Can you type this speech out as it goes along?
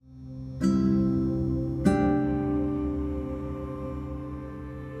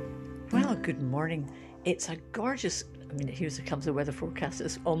Good morning. It's a gorgeous, here comes the weather forecast.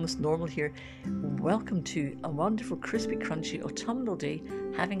 It's almost normal here. Welcome to a wonderful, crispy, crunchy autumnal day,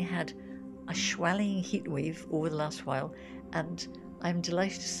 having had a swelling heat wave over the last while. And I'm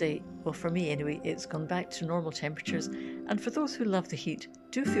delighted to say, well, for me anyway, it's gone back to normal temperatures. And for those who love the heat,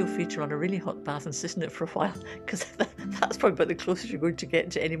 do feel free to run a really hot bath and sit in it for a while, because that's probably about the closest you're going to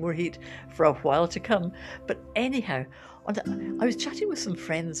get to any more heat for a while to come. But anyhow, I was chatting with some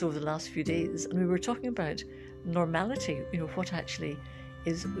friends over the last few days, and we were talking about normality, what actually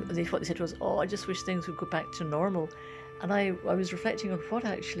is. What they said was, I just wish things would go back to normal. And I was reflecting on what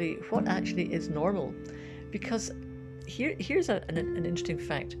actually is normal, because here's an interesting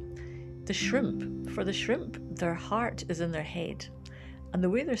fact. For the shrimp, their heart is in their head, and the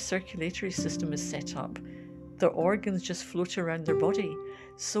way their circulatory system is set up, their organs just float around their body.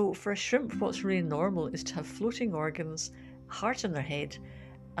 So for a shrimp, what's really normal is to have floating organs, heart in their head,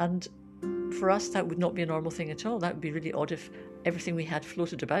 and for us that would not be a normal thing at all. That would be really odd if everything we had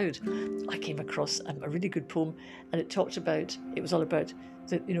floated about. I came across a really good poem, and it was all about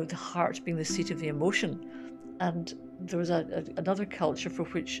the heart being the seat of the emotion. And there was another culture for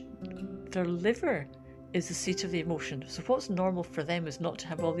which their liver is the seat of the emotion. So what's normal for them is not to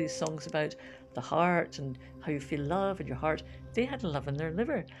have all these songs about the heart and how you feel love in your heart. They had love in their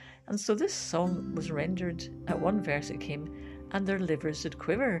liver. And so this song was rendered, at one verse it came, and their livers did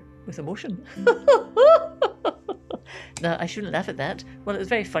quiver with emotion. Now, I shouldn't laugh at that. Well, it was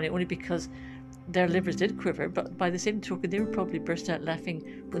very funny only because their livers did quiver, but by the same token, they would probably burst out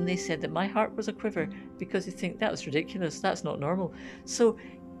laughing when they said that my heart was a quiver, because they think that was ridiculous, that's not normal. So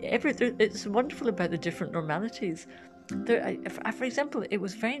it's wonderful about the different normalities. For example, it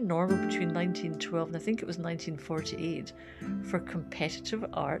was very normal between 1912 and I think it was 1948 for competitive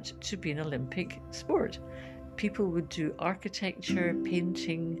art to be an Olympic sport. People would do architecture,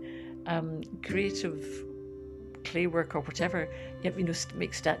 painting, creative clay work or whatever,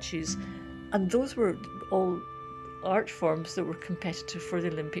 make statues. And those were all art forms that were competitive for the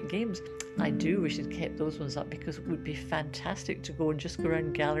Olympic Games. I do wish they'd kept those ones up, because it would be fantastic to go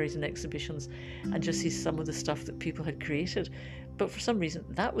around galleries and exhibitions and just see some of the stuff that people had created. But for some reason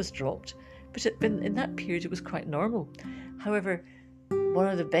that was dropped. But in that period it was quite normal. However, one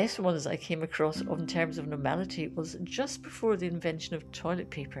of the best ones I came across in terms of normality was just before the invention of toilet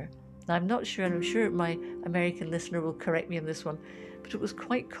paper. Now I'm sure my American listener will correct me on this one, but it was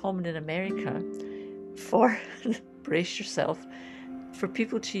quite common in America for, brace yourself, for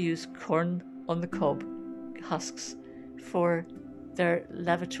people to use corn on the cob husks for their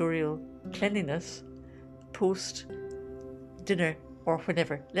lavatorial cleanliness post dinner or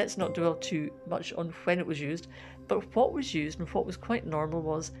whenever. Let's not dwell too much on when it was used, but what was used and what was quite normal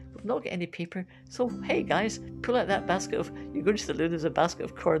was, we've not got any paper, so hey guys, pull out that basket of, you go to the loo, there's a basket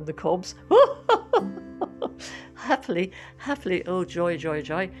of corn on the cobs. happily, oh joy,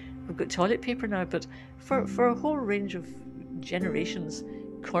 we've got toilet paper now. But for a whole range of generations,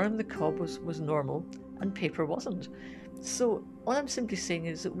 corn on the cob was normal and paper wasn't. So all I'm simply saying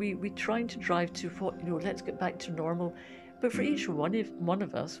is that we trying to drive to what, let's get back to normal. But for each one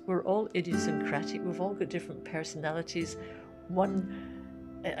of us, we're all idiosyncratic. We've all got different personalities.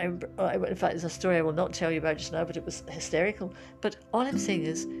 In fact, there's a story I will not tell you about just now, but it was hysterical. But all I'm saying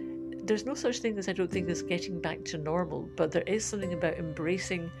is, there's no such thing as, I don't think, as getting back to normal, but there is something about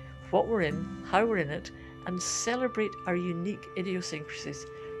embracing what we're in, how we're in it, and celebrate our unique idiosyncrasies.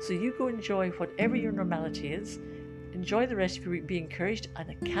 So you go enjoy whatever your normality is, enjoy the rest of your week, be encouraged, and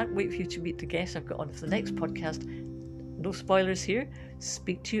I can't wait for you to meet the guests I've got on for the next podcast. No spoilers here.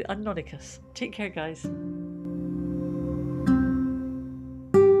 Speak to you, Anonicus. Take care, guys.